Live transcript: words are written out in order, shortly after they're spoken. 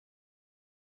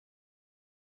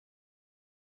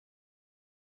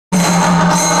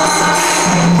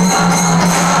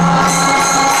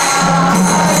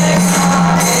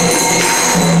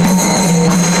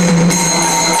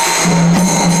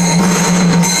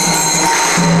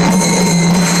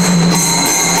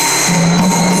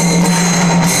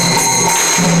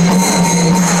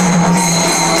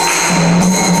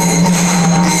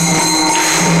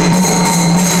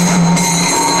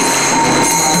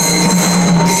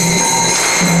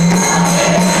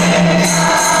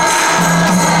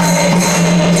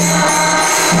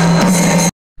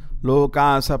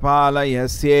loka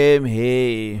sapalayasyem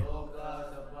he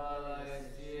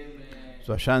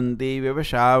swashanti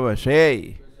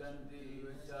vivashavashe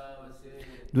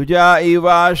duja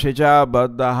iva shicha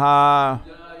baddha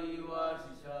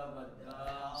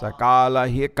sakala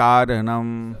hi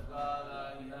karanam.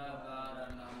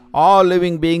 All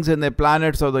living beings in the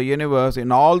planets of the universe, in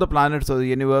all the planets of the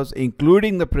universe,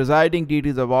 including the presiding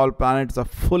deities of all planets, are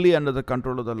fully under the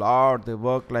control of the Lord. They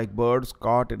work like birds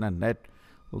caught in a net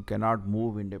who cannot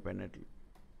move independently.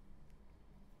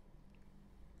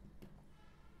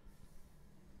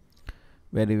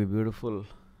 Very beautiful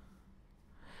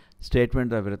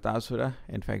statement of Vritasura.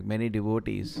 In fact, many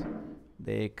devotees,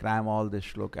 they cram all these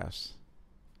shlokas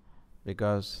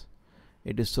because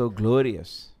it is so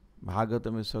glorious.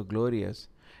 Bhagavatam is so glorious.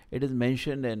 It is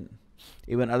mentioned in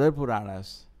even other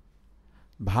Puranas.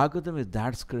 Bhagavatam is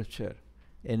that scripture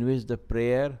in which the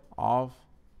prayer of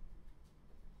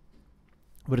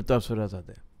Vritasuras are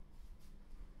there.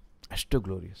 That's too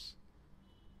glorious.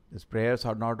 These prayers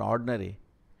are not ordinary.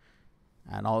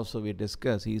 And also we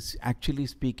discuss, he is actually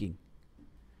speaking.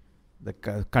 The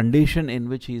condition in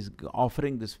which he is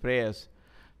offering these prayers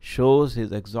shows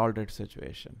his exalted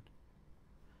situation.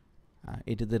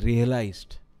 It is the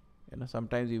realized.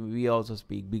 Sometimes we also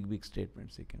speak big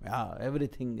statements.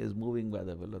 Everything is moving by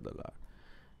the will of the Lord.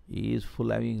 He is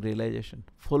full having realization,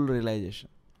 full realization.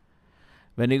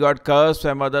 When he got cursed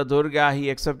by Mother Durga, he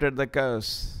accepted the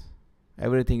curse.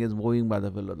 Everything is moving by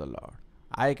the will of the Lord.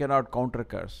 I cannot counter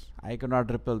curse. I cannot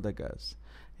repel the curse.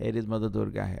 Here is Mother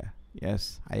Durga here.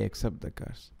 Yes, I accept the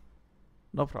curse.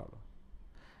 No problem.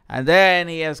 And then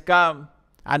he has come.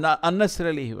 And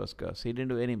unnecessarily he was cursed. He didn't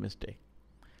do any mistake.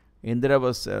 Indra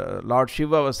was, Lord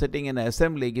Shiva was sitting in an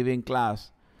assembly giving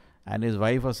class, and his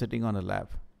wife was sitting on a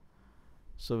lap.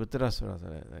 So Vritasura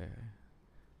said,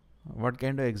 what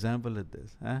kind of example is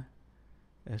this?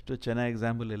 ಎಷ್ಟು ಚೆನ್ನಾಗಿ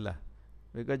example illa.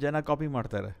 Because jana copy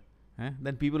ಮಾಡ್ತಾರೆ.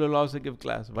 Then people will also give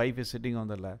class. Wife is sitting on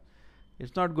the lap.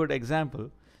 It's not good example.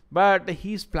 But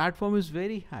his platform is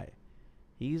very high.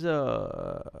 He's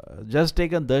just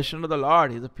taken darshan of the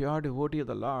Lord. He's a pure devotee of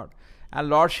the Lord. And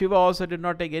Lord Shiva also did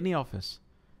not take any office.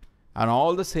 And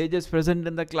all the sages present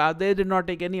in the class, they did not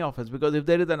take any office. Because if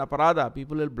there is an aparada,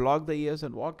 people will block the ears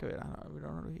and walk away. We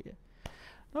don't want to hear.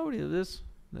 Nobody did this.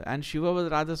 And Shiva was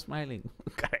rather smiling.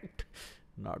 Correct.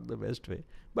 Not the best way.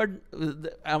 But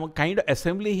the kind of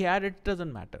assembly he had, it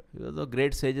doesn't matter. The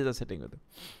great sages are sitting with him.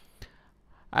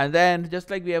 And then, just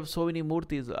like we have so many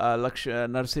murtis,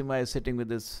 Narasimha is sitting with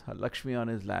his Lakshmi on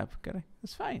his lap. Correct?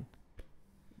 It's fine.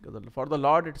 For the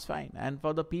Lord, it's fine. And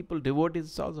for the people, devotees,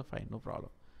 it's also fine. No problem.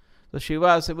 So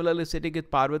Shiva is similarly sitting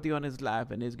with Parvati on his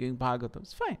lap and he's giving Bhagavatam.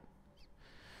 It's fine.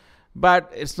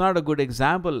 But it's not a good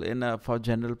example for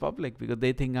general public because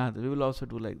they think, we will also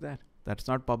do like that. That's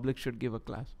not public should give a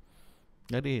class.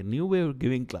 That is a new way of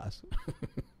giving class.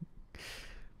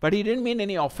 But he didn't mean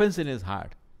any offense in his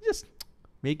heart. Just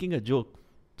making a joke.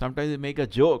 Sometimes they make a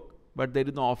joke, but there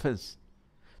is no offense.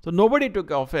 So nobody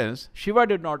took offense. Shiva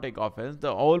did not take offense.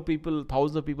 The all people,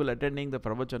 thousands of people attending the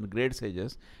pravachan, great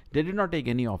sages, they did not take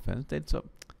any offense. It's a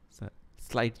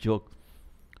slight joke.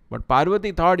 But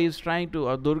Parvati thought he is trying to,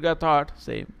 or Durga thought,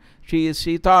 same.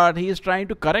 She thought he is trying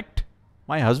to correct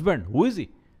my husband. Who is he?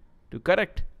 To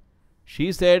correct.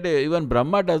 She said, even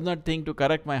Brahma does not think to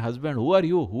correct my husband. Who are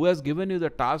you? Who has given you the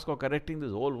task of correcting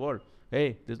this whole world?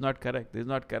 Hey, this is not correct. This is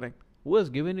not correct. Who has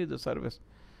given you the service?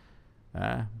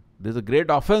 This is a great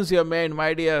offense you have made,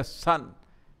 my dear son.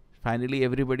 Finally,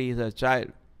 everybody is a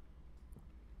child.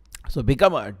 So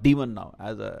become a demon now.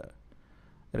 As a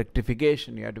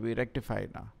rectification, you have to be rectified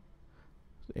now.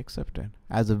 So accept it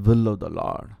as the will of the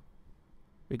Lord.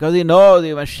 Because he knows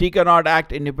even she cannot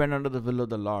act independent of the will of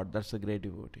the Lord. That's a great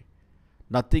devotee.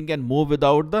 Nothing can move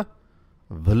without the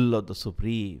will of the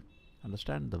Supreme.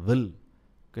 Understand? The will.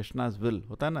 Krishna's will.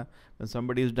 Hota na? When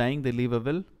somebody is dying, they leave a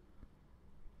will.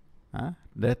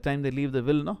 That time they leave the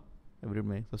will, no?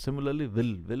 Everybody. So similarly,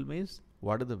 will. Will means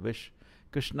what is the wish?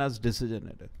 Krishna's decision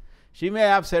it is. She may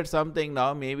have said something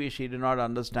now, maybe she did not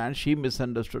understand, she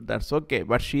misunderstood, that's okay.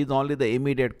 But she is only the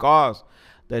immediate cause.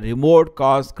 The remote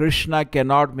cause, Krishna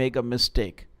cannot make a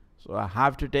mistake. So I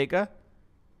have to take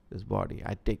this body.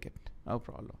 I take it. No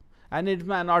problem. And it's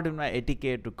not in my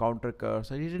etiquette to counter curse.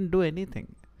 So he didn't do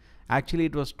anything. Actually,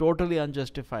 it was totally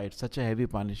unjustified. Such a heavy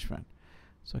punishment.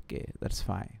 It's okay. That's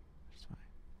fine. That's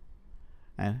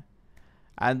fine.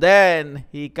 And then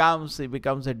he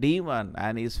becomes a demon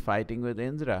and he's fighting with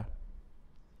Indra.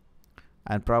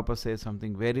 And Prabhupada says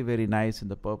something very, very nice in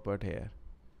the purport here.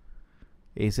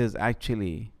 He says,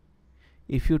 actually,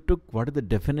 if you took what is the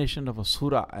definition of a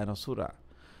sura and asura,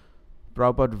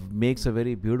 Prabhupada makes a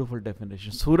very beautiful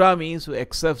definition. Sura means who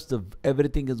accepts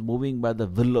everything is moving by the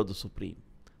will of the Supreme.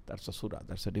 That's a sura,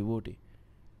 that's a devotee.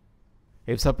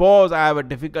 If suppose I have a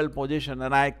difficult position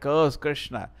and I curse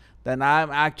Krishna, then I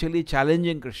am actually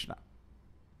challenging Krishna.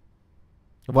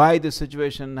 Why this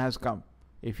situation has come?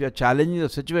 If you are challenging the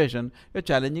situation, you are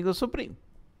challenging the Supreme.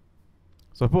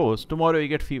 Suppose tomorrow you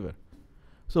get fever.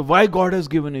 So why God has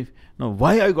given it? No,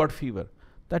 why I got fever?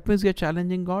 That means you are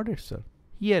challenging God itself.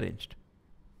 He arranged.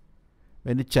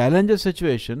 When you challenge a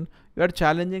situation, you are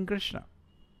challenging Krishna.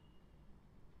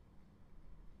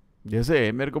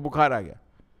 जैसे मेरे को बुखार आ गया,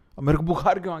 अब मेरे को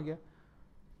बुखार क्यों आ गया?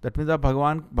 That means आप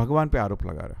भगवान पे आरोप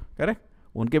लगा रहे हो. Correct?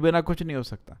 उनके बिना कुछ नहीं हो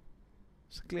सकता.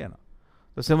 It's clear now.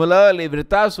 So similarly,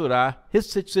 Vritasura,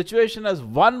 his situation has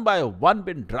one by one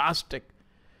been drastic.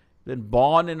 Been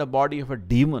born in a body of a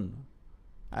demon.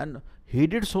 And he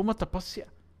did so much tapasya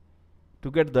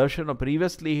to get darshan.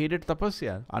 Previously he did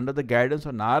tapasya. Under the guidance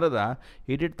of Narada,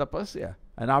 he did tapasya.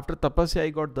 And after tapasya,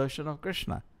 he got darshan of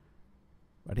Krishna.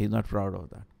 But he's not proud of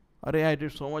that. Arey, I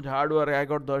did so much hard work, I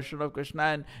got darshan of Krishna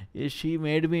and she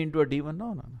made me into a demon.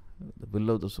 No. The will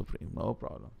of the Supreme, no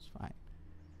problem. It's fine.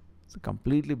 It's a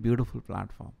completely beautiful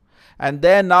platform. And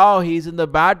then now he's in the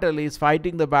battle, he's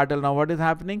fighting the battle. Now what is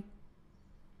happening?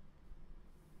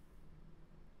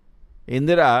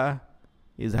 Indra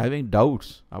is having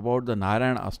doubts about the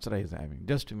Narayana Astra he's having.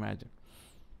 Just imagine.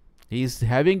 He's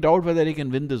having doubt whether he can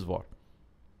win this war.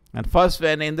 And first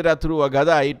when Indra threw a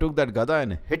gada, he took that gada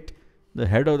and hit the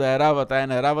head of the Airavata,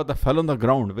 and Airavata fell on the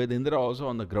ground, with Indra also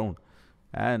on the ground.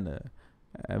 And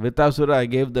Vritasura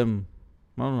gave them,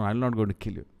 no, I'm not going to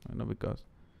kill you. Because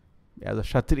as a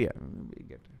Kshatriya, we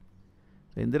get it.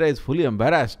 So Indra is fully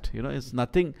embarrassed. It's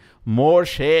nothing more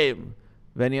shame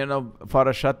when, for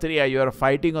a Kshatriya, you are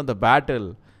fighting on the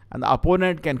battle and the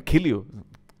opponent can kill you.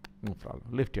 No problem.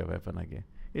 Lift your weapon again.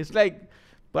 It's like,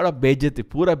 pura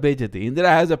bejati. Indra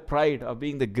has a pride of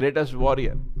being the greatest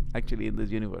warrior, actually, in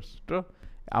this universe. True?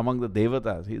 Among the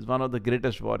Devatas. He is one of the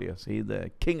greatest warriors. He is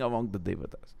the king among the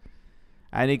Devatas.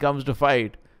 And he comes to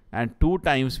fight. And 2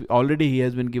 times already he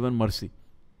has been given mercy.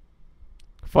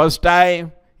 First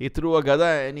time, he threw a gada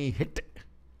and he hit.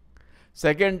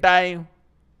 Second time,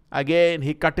 again,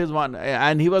 he cut his one.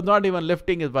 And he was not even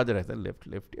lifting his vajra. I said, lift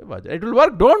your vajra. It will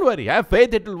work. Don't worry. Have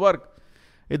faith. It will work.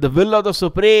 It's the will of the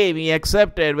Supreme. He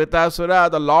accepted. Vritasura,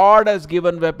 the Lord has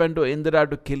given weapon to Indra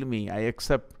to kill me. I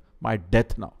accept my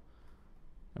death now.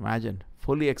 Imagine.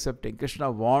 Fully accepting.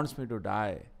 Krishna wants me to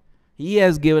die. He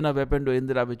has given a weapon to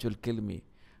Indra which will kill me.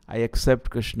 I accept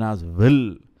Krishna's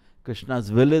will. Krishna's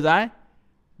will is I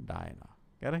die now.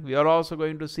 Correct? We are also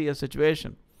going to see a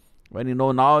situation when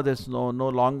now there's no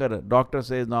longer, doctor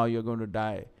says now you're going to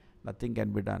die. Nothing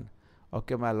can be done.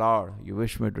 Okay, my Lord, you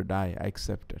wish me to die. I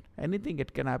accept it. Anything,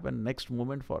 it can happen next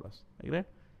moment for us. Right?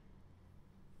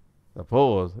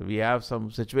 Suppose we have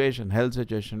some situation, health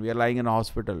situation, we are lying in a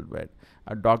hospital bed.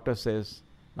 A doctor says,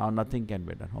 now nothing can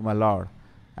be done. Oh my Lord,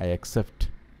 I accept.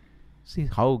 See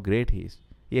how great he is.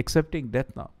 He is accepting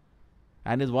death now.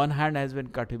 And his one hand has been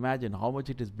cut. Imagine how much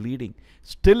it is bleeding.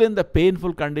 Still in the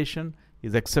painful condition, he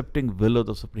is accepting will of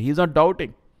the Supreme. He is not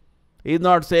doubting. He is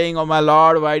not saying, oh my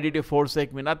Lord, why did you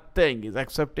forsake me? Nothing. He is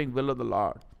accepting will of the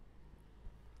Lord.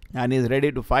 And he is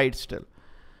ready to fight still.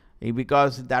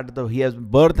 Because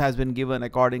birth has been given,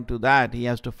 according to that, he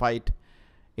has to fight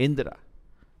Indra.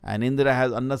 And Indra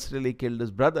has unnecessarily killed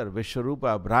his brother,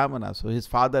 Vishwarupa, Brahmana. So his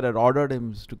father had ordered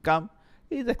him to come.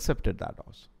 He has accepted that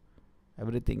also.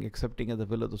 Everything accepting as the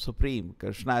will of the Supreme.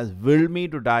 Krishna has willed me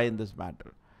to die in this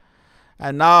battle.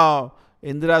 And now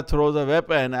Indra throws a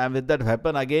weapon, and with that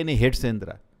weapon again he hits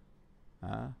Indra.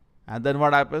 And then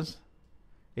what happens?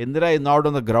 Indra is not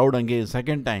on the ground again,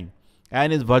 second time.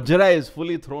 And his Vajra is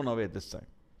fully thrown away this time.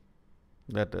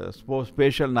 That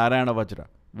special Narayana Vajra,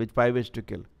 by which to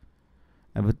kill.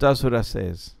 And Vritasura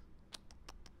says,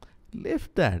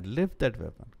 lift that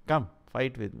weapon. Come,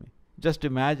 fight with me. Just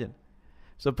imagine.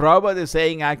 So Prabhupada is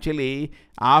saying actually,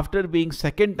 after being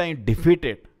second time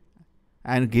defeated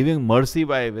and giving mercy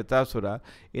by Vritasura,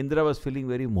 Indra was feeling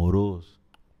very morose.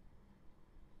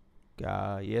 Ye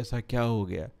aisa kya ho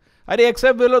gaya? Arey,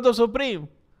 accept will of the Supreme.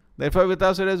 Therefore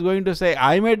Vritasura is going to say,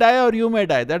 I may die or you may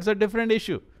die. That's a different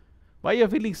issue. Why you are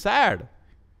feeling sad?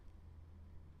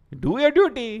 Do your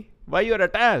duty. Why you are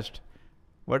attached?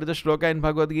 What is the shloka in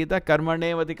Bhagavad Gita?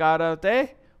 Karmane vatikarate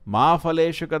ma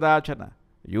phaleshu kadachana.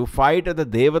 You fight as a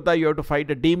devata, you have to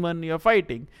fight a demon, you are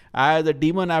fighting. As a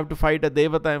demon, I have to fight a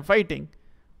devata, I am fighting.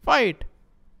 Fight.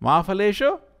 Ma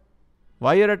phaleshu.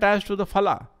 Why you are attached to the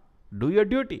phala? Do your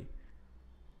duty.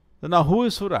 So now who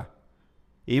is sura?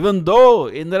 Even though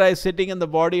Indra is sitting in the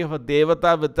body of a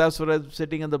Devata, Vritasura is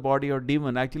sitting in the body of a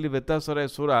demon. Actually, Vritasura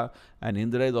is Sura and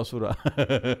Indra is Asura.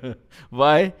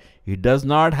 Why? He does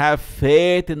not have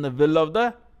faith in the will of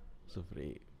the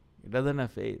Supreme. He doesn't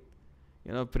have faith.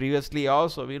 Previously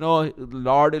also,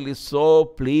 Lord is so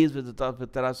pleased with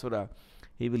Vritasura.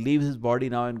 He will leave his body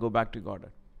now and go back to God.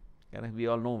 We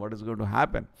all know what is going to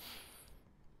happen.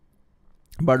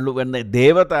 But look, when the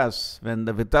Devatas, when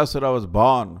the Vritasura was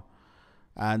born,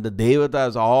 and the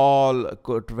Devatas all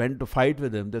went to fight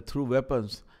with him, they threw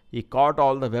weapons. He caught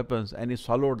all the weapons and he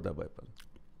swallowed the weapons.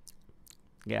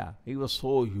 Yeah, he was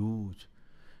so huge.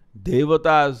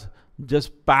 Devatas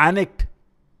just panicked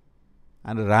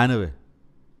and ran away.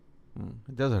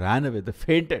 Just ran away. They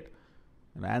fainted.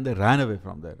 And they ran away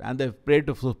from there. And they prayed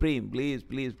to Supreme, please,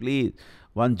 please, please.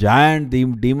 One giant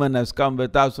demon has come,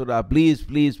 Vritasura. Please,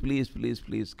 please, please, please,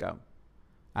 please come.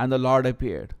 And the Lord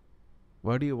appeared.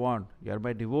 What do you want? You are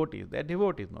my devotees. They are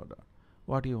devotees, no doubt.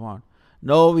 What do you want?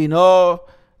 No, we know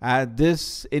at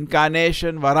this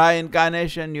incarnation, Vara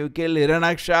incarnation, you kill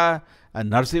Hiranyaksha,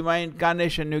 and Narsimha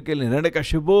incarnation, you kill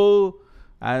Hiranyakashipu,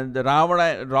 and the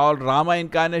Rama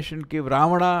incarnation, give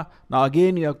Ravana. Now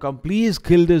again you have come, please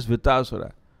kill this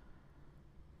Vritasura.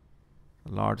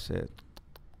 The Lord said,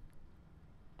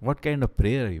 what kind of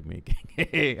prayer are you making?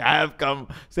 I have come,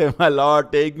 say, my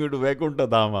Lord, take me to Vaikuntha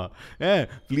Dhama.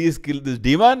 Please kill this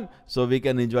demon so we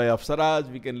can enjoy Apsaras,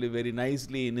 we can live very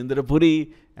nicely in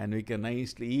Indrapuri, and we can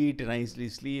nicely eat, nicely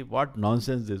sleep. What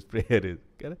nonsense this prayer is.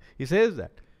 He says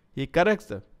that. He corrects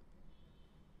them.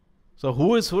 So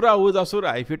who is Sura, who is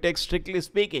Asura? If you take strictly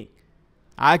speaking,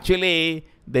 actually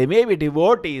they may be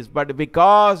devotees, but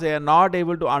because they are not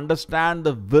able to understand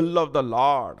the will of the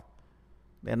Lord,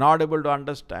 they are not able to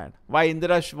understand. Why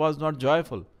Indra was not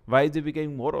joyful? Why is he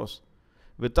becoming morose?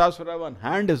 Vritasura, one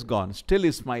hand is gone, still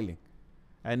is smiling.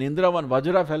 And Indra, one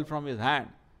Vajra fell from his hand.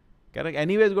 Correct?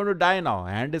 Anyway, he's going to die now.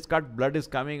 Hand is cut, blood is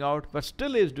coming out, but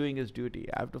still he is doing his duty.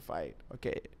 I have to fight.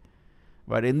 Okay.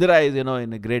 But Indra is, in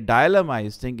a great dilemma.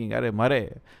 He's thinking, Are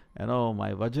Mare,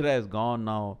 my Vajra is gone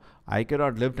now. I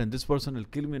cannot live and this person will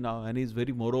kill me now. And he's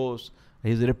very morose.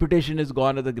 His reputation is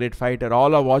gone as a great fighter.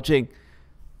 All are watching.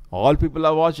 All people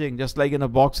are watching. Just like in a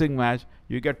boxing match,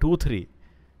 you get 2-3.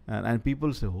 And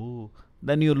people say, oh,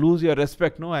 then you lose your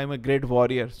respect. No, I am a great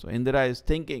warrior. So Indra is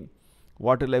thinking,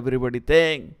 what will everybody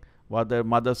think? What the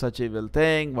Mother Sachi will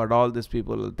think? What all these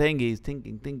people will think? He is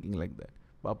thinking like that.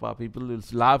 Papa, people will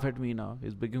laugh at me now.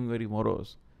 He's becoming very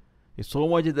morose. He's so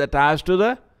much attached to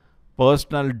the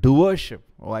personal doership.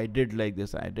 Oh, I did like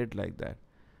this, I did like that.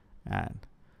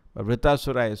 But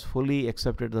Vritasura has fully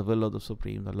accepted the will of the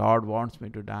Supreme. The Lord wants me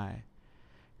to die.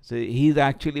 So he's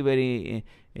actually very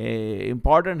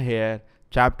important here.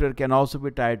 Chapter can also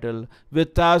be titled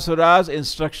Vritasura's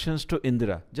Instructions to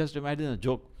Indra. Just imagine a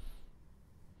joke.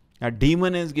 A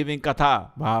demon is giving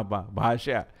katha,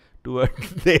 bhashya, to a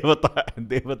Devata, and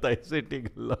Devata is sitting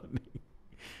alone.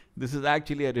 This is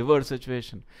actually a reverse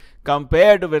situation.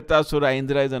 Compared to Vritasura,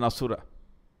 Indra is an asura.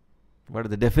 But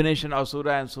the definition of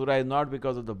asura and sura is not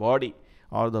because of the body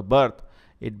or the birth.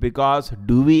 It's because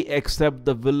do we accept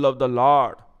the will of the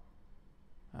Lord?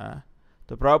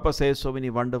 The Prabhupada says so many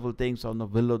wonderful things on the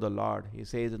will of the Lord. He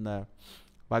says in the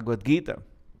Bhagavad Gita,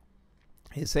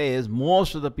 he says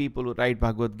most of the people who write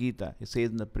Bhagavad Gita, he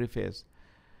says in the preface,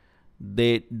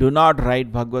 they do not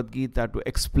write Bhagavad Gita to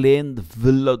explain the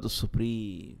will of the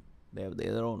Supreme. They have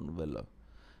their own will.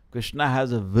 Krishna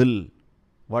has a will.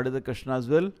 What is the Krishna's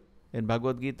will in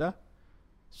Bhagavad Gita?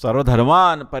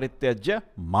 Sarvadharman parityajya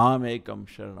mam ekam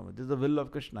sharanam. This is the will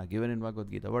of Krishna given in Bhagavad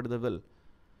Gita. What is the will?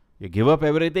 You give up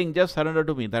everything, just surrender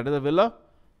to me. That is the will of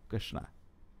Krishna.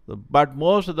 But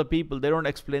most of the people, they don't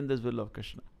explain this will of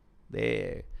Krishna.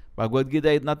 Bhagavad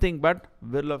Gita is nothing but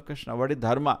will of Krishna. What is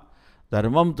dharma?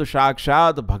 Dharmam tu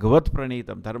shakshat bhagavat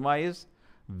pranitam. Dharma is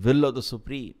will of the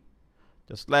Supreme.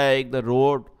 Just like the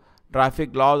road,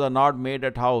 traffic laws are not made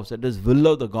at house. It is will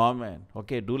of the government.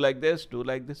 Okay, do like this,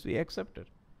 we accept it.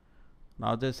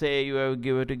 Now they say you have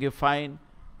to give fine.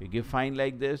 You give fine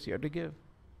like this, you have to give.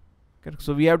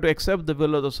 So we have to accept the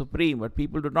will of the Supreme, but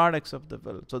people do not accept the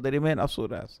will. So they remain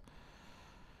asuras.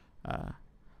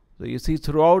 So you see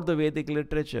throughout the Vedic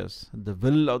literatures, the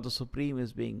will of the Supreme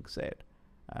is being said.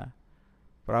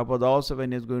 Prabhupada also,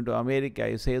 when he is going to America,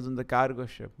 he says in the cargo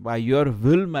ship, by your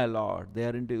will, my Lord, they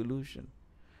are into illusion.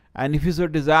 And if you so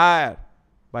desire,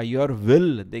 by your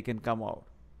will, they can come out.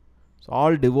 So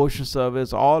all devotion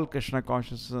service, all Krishna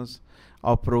consciousness,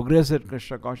 or progress in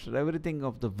Krishna consciousness, everything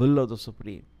of the will of the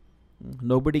Supreme.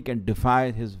 Nobody can defy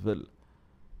his will.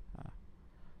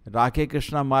 Rakhe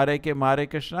Krishna, mare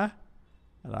Krishna,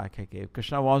 rakhe ke. If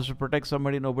Krishna wants to protect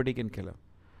somebody, nobody can kill him.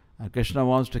 And Krishna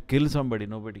wants to kill somebody,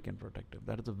 nobody can protect him.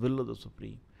 That is the will of the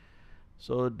Supreme.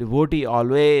 So devotee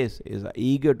always is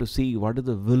eager to see what is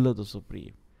the will of the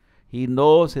Supreme. He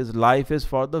knows his life is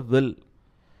for the will.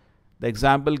 The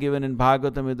example given in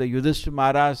Bhagavatam is the Yudhishthira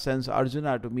Maharaj sends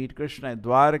Arjuna to meet Krishna in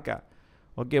Dwarka.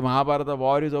 Okay, Mahabharata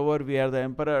war is over, we are the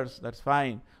emperors, that's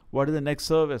fine. What is the next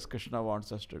service Krishna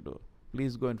wants us to do?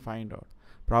 Please go and find out.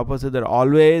 Prabhupada said they're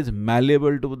always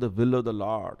malleable to the will of the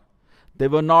Lord. They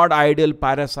were not ideal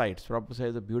parasites. Prabhupada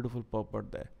says a beautiful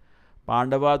purport there.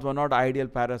 Pandavas were not ideal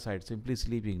parasites, simply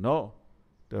sleeping. No,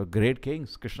 they were great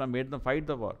kings. Krishna made them fight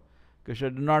the war.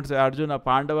 Krishna did not say, Arjuna,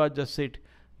 Pandavas just sit,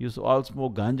 you all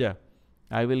smoke ganja,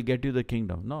 I will get you the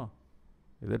kingdom. No,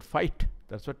 he said fight.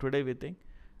 That's what today we think.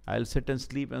 I'll sit and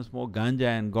sleep and smoke ganja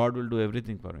and God will do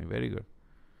everything for me. Very good.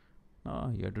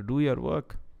 No, you have to do your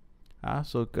work.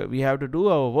 So we have to do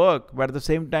our work, but at the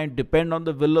same time depend on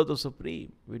the will of the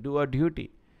Supreme. We do our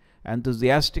duty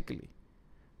enthusiastically.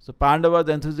 So Pandavas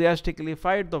enthusiastically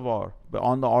fight the war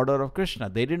on the order of Krishna.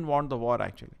 They didn't want the war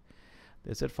actually.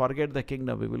 They said, forget the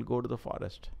kingdom, we will go to the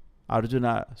forest.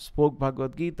 Arjuna spoke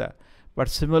Bhagavad Gita, but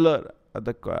similar,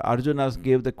 Arjuna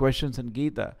gave the questions in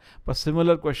Gita, but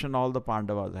similar question all the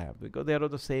Pandavas have, because they are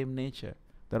of the same nature.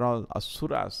 They're all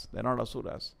asuras, they're not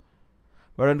asuras.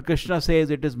 But when Krishna says,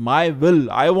 it is my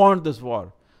will, I want this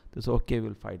war, they say, okay,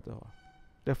 we'll fight the war.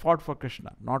 They fought for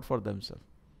Krishna, not for themselves.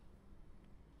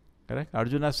 Correct?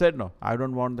 Arjuna said, no, I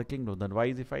don't want the kingdom. Then why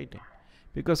is he fighting?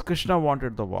 Because Krishna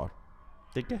wanted the war.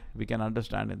 Okay? We can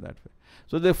understand in that way.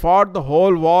 So they fought the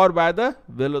whole war by the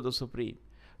will of the Supreme.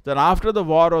 Then after the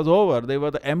war was over, they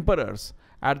were the emperors.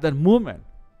 At that moment,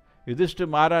 Yudhishthira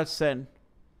Maharaj sent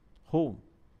whom?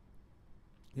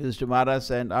 Yudhishthira Maharaj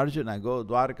sent Arjuna, go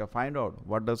Dwarka, find out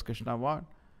what does Krishna want.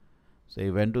 So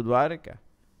he went to Dwarka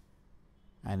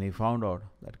and he found out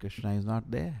that Krishna is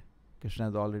not there. Krishna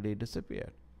has already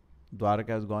disappeared. Dwarka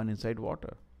has gone inside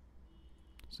water.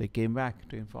 So he came back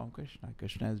to inform Krishna.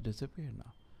 Krishna has disappeared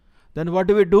now. Then what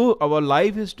do we do? Our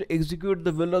life is to execute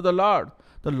the will of the Lord.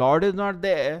 The Lord is not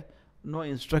there. No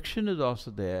instruction is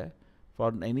also there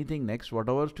for anything next.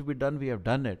 Whatever is to be done, we have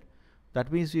done it.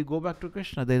 That means we go back to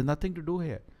Krishna. There is nothing to do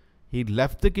here. He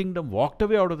left the kingdom, walked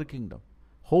away out of the kingdom.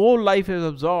 Whole life is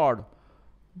absorbed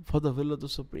for the will of the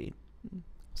Supreme.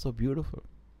 So beautiful.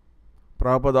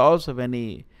 Prabhupada also, when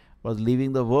he was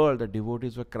leaving the world, the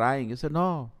devotees were crying. He said,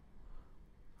 no,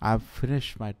 I have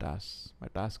finished my task. My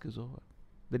task is over.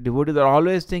 The devotees are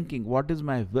always thinking, what is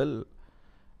my will?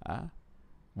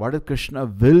 What is Krishna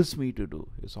wills me to do?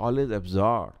 It's always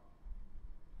absorbed.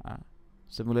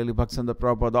 Similarly, Bhaktivinoda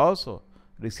Prabhupada also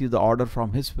received the order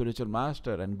from his spiritual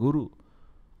master and guru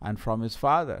and from his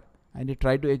father. And he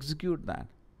tried to execute that.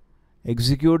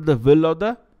 Execute the will of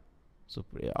the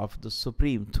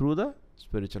Supreme through the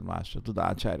spiritual master, to the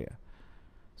Acharya.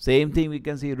 Same thing we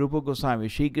can see Rupa Goswami,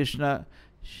 Shri Chaitanya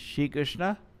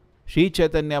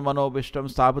Manobhishtam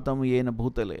Sthapitam Yena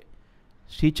Bhutale.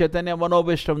 Shri Chaitanya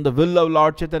Manobhishtam, the will of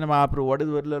Lord Chaitanya Mahaprabhu. What is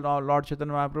the will of Lord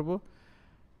Chaitanya Mahaprabhu?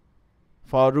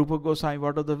 For Rupa Goswami,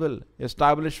 what was the will?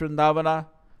 Establish Vrindavana,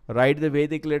 write the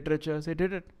Vedic literatures. He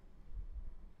did it.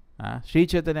 Shri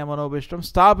Chaitanya Manobhishtam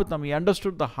Sthapitam. He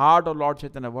understood the heart of Lord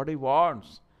Chaitanya, what he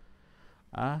wants.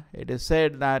 It is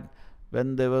said that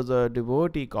when there was a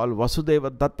devotee called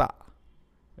Vasudeva Datta,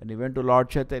 when he went to Lord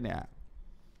Chaitanya,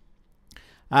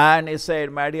 and he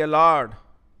said, my dear Lord,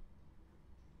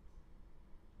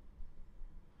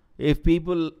 if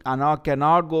people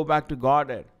cannot go back to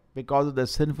Godhead because of their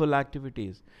sinful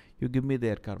activities, you give me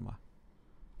their karma.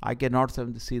 I cannot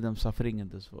see them suffering in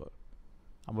this world.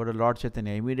 About the Lord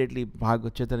Chaitanya, immediately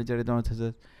Bhagavad Chaitanya Charitamrita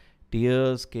says,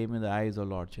 tears came in the eyes of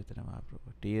Lord Chaitanya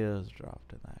Mahaprabhu. Tears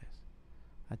dropped in the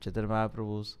eyes. Chaitanya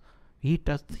Mahaprabhu's,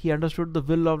 he understood the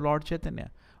will of Lord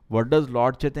Chaitanya. What does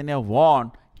Lord Chaitanya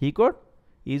want? He could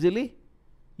easily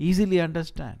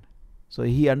understand. So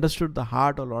he understood the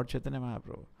heart of Lord Chaitanya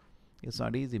Mahaprabhu. It's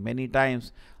not easy. Many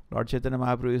times Lord Chaitanya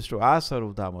Mahaprabhu used to ask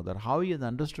Sarup Damodar, how he has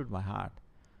understood my heart.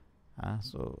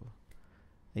 So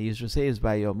he used to say, it's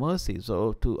by your mercy.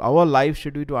 So to our life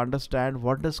should be to understand,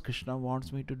 what does Krishna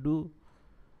wants me to do?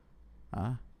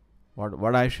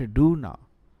 What I should do now.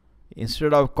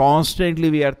 Instead of constantly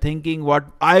we are thinking what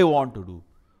I want to do.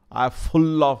 I am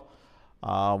full of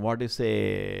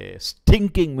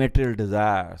stinking material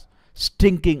desires,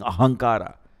 stinking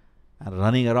ahankara, and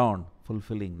running around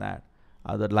fulfilling that.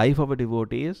 The life of a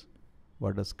devotee is,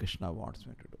 what does Krishna wants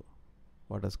me to do?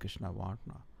 What does Krishna want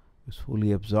now? He's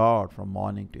fully absorbed from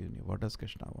morning to evening. What does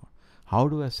Krishna want? How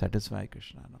do I satisfy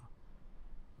Krishna now?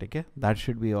 Okay? That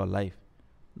should be your life.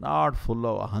 Not full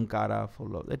of ahankara,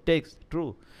 it takes,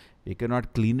 true. You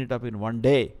cannot clean it up in one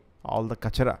day, all the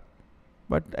kachara.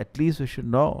 But at least we should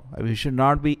know. We should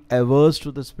not be averse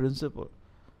to this principle.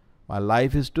 My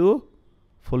life is to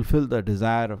fulfill the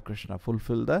desire of Krishna,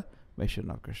 fulfill the mission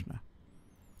of Krishna.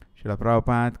 Srila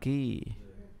Prabhupada ki,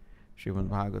 Srimad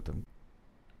Bhagavatam.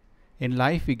 In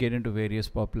life, we get into various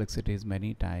perplexities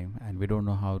many times, and we don't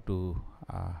know how to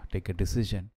take a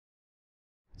decision.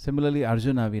 Similarly,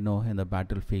 Arjuna, we know, in the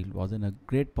battlefield was in a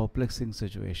great perplexing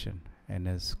situation in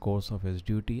his course of his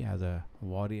duty as a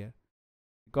warrior,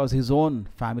 because his own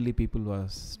family people were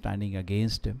standing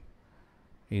against him,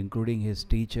 including his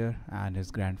teacher and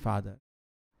his grandfather.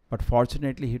 But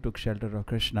fortunately, he took shelter of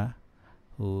Krishna,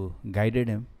 who guided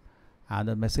him, and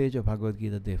the message of Bhagavad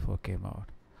Gita therefore came out.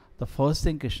 The first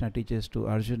thing Krishna teaches to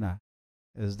Arjuna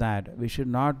is that we should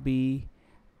not be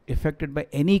affected by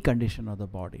any condition of the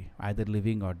body, either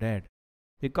living or dead,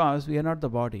 because we are not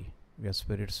the body, we are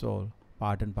spirit, soul,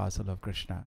 part and parcel of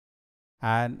Krishna.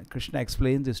 And Krishna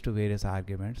explains this to various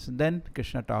arguments. And then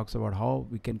Krishna talks about how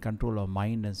we can control our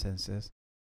mind and senses.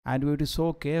 And we have to be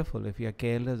so careful. If we are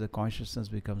careless, the consciousness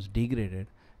becomes degraded.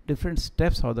 Different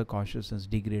steps how the consciousness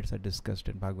degrades are discussed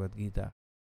in Bhagavad Gita.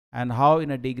 And how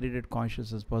in a degraded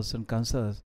consciousness person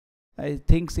considers,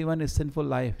 thinks even his sinful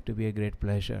life to be a great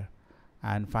pleasure.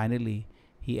 And finally,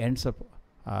 he ends up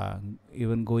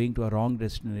even going to a wrong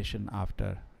destination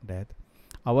after death.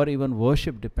 Our even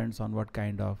worship depends on what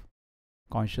kind of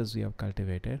consciousness we have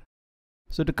cultivated.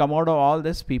 So to come out of all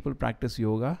this, people practice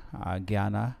yoga,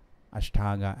 jnana,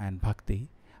 ashtanga and bhakti.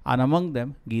 And among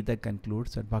them, Gita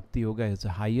concludes that bhakti yoga is the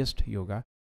highest yoga,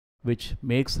 which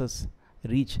makes us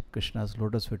reach Krishna's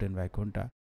lotus feet in Vaikuntha.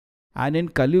 And in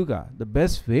Kali Yuga, the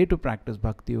best way to practice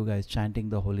bhakti yoga is chanting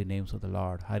the holy names of the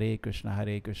Lord. Hare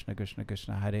Krishna, Krishna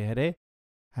Krishna, Hare Hare,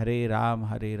 Hare Ram,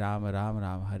 Ram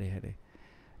Ram, Hare Hare.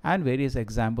 And various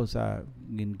examples are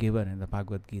given in the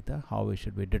Bhagavad Gita, how we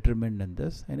should be determined in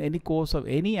this. In any course of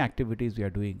any activities we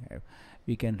are doing,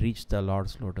 we can reach the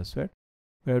Lord's lotus feet.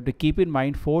 We have to keep in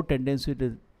mind 4 tendencies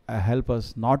to help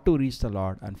us not to reach the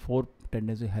Lord, and 4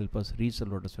 tendencies to help us reach the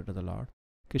lotus feet of the Lord.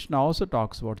 Krishna also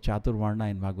talks about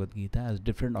Chaturvarna in Bhagavad Gita as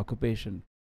different occupations,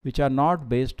 which are not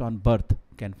based on birth,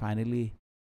 can finally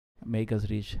make us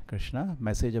reach Krishna.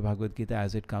 Message of Bhagavad Gita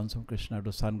as it comes from Krishna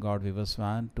to sun god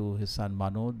Vivaswan, to his son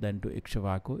Manu, then to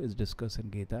Ikshvaku, is discussed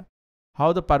in Gita.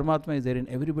 How the Paramatma is there in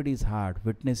everybody's heart,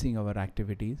 witnessing our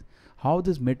activities. How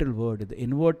this middle world is the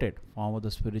inverted form of the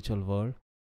spiritual world.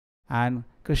 And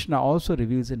Krishna also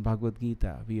reveals in Bhagavad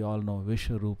Gita, we all know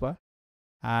Vishwarupa.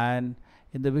 And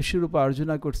in the Vishwarupa,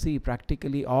 Arjuna could see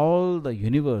practically all the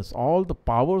universe, all the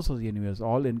powers of the universe,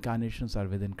 all incarnations are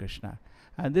within Krishna.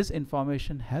 And this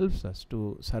information helps us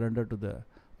to surrender to the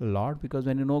Lord, because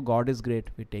when you know God is great,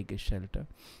 we take his shelter.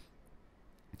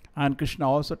 And Krishna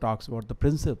also talks about the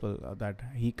principle that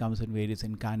he comes in various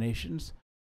incarnations.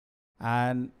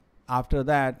 And after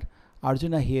that,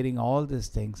 Arjuna, hearing all these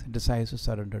things, decides to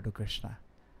surrender to Krishna.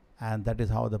 And that is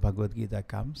how the Bhagavad Gita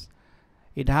comes.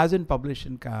 It has been published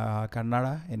in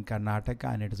Kannada, in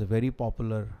Karnataka, and it is a very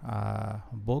popular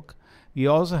book. We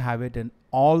also have it in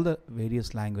all the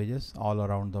various languages all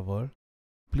around the world.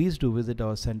 Please do visit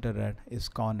our center at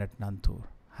ISKCON at Nantur.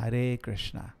 Hare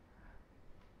Krishna.